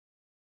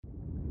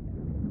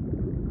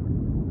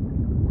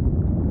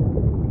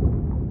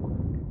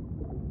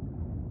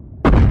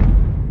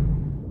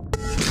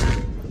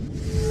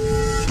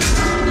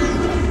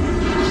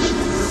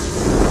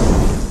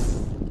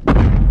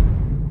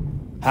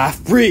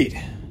Read!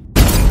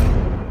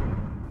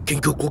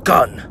 King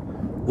Kukulkan,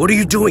 what are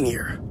you doing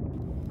here?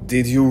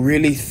 Did you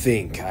really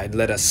think I'd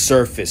let a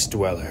surface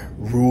dweller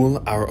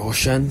rule our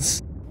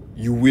oceans?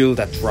 You wield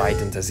that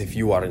trident as if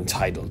you are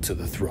entitled to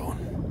the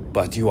throne,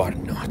 but you are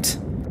not.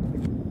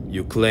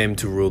 You claim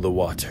to rule the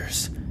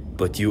waters,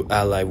 but you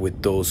ally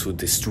with those who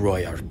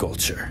destroy our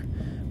culture,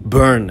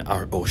 burn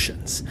our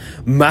oceans,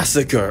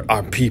 massacre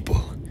our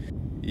people.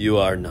 You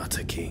are not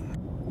a king.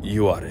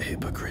 You are a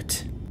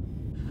hypocrite.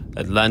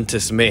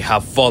 Atlantis may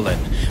have fallen,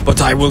 but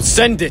I will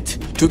send it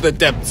to the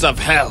depths of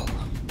hell.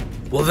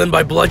 Well then,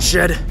 by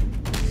bloodshed,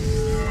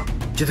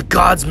 do the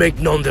gods make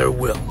known their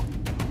will?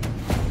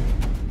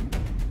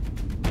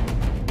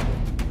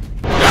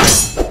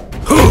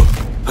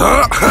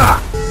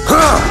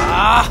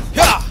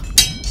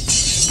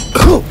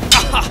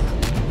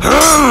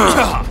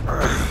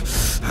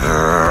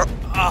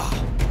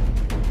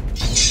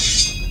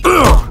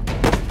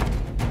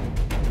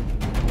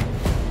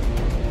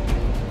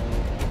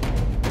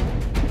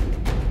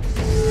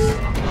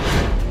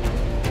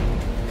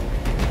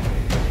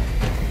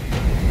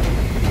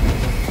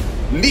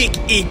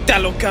 Eat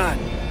Talokan!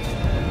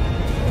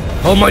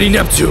 Almighty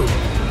Neptune!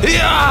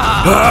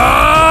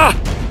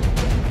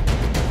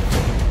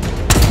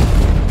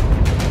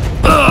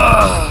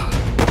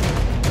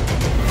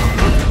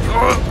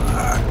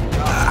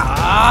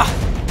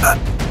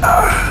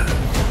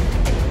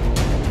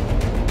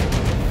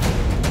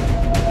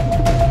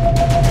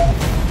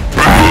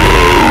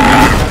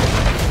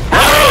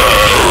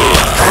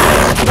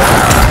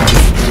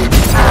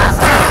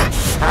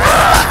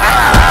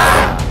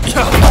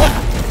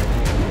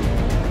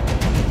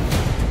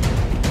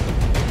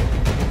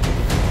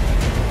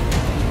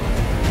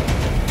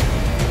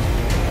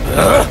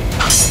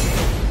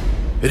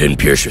 It didn't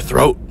pierce your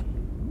throat.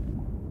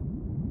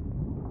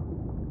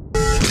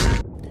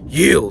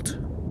 Yield!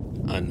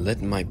 And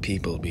let my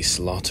people be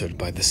slaughtered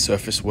by the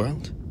surface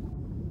world?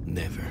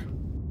 Never.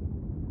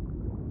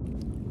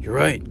 You're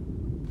right.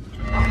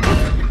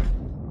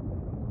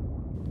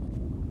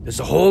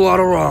 There's a whole lot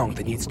of wrong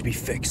that needs to be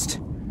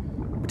fixed.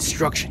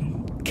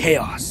 Destruction,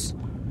 chaos,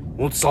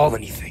 won't solve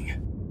anything.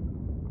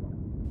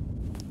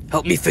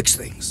 Help me fix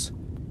things.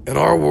 In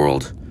our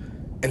world,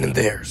 and in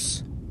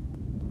theirs.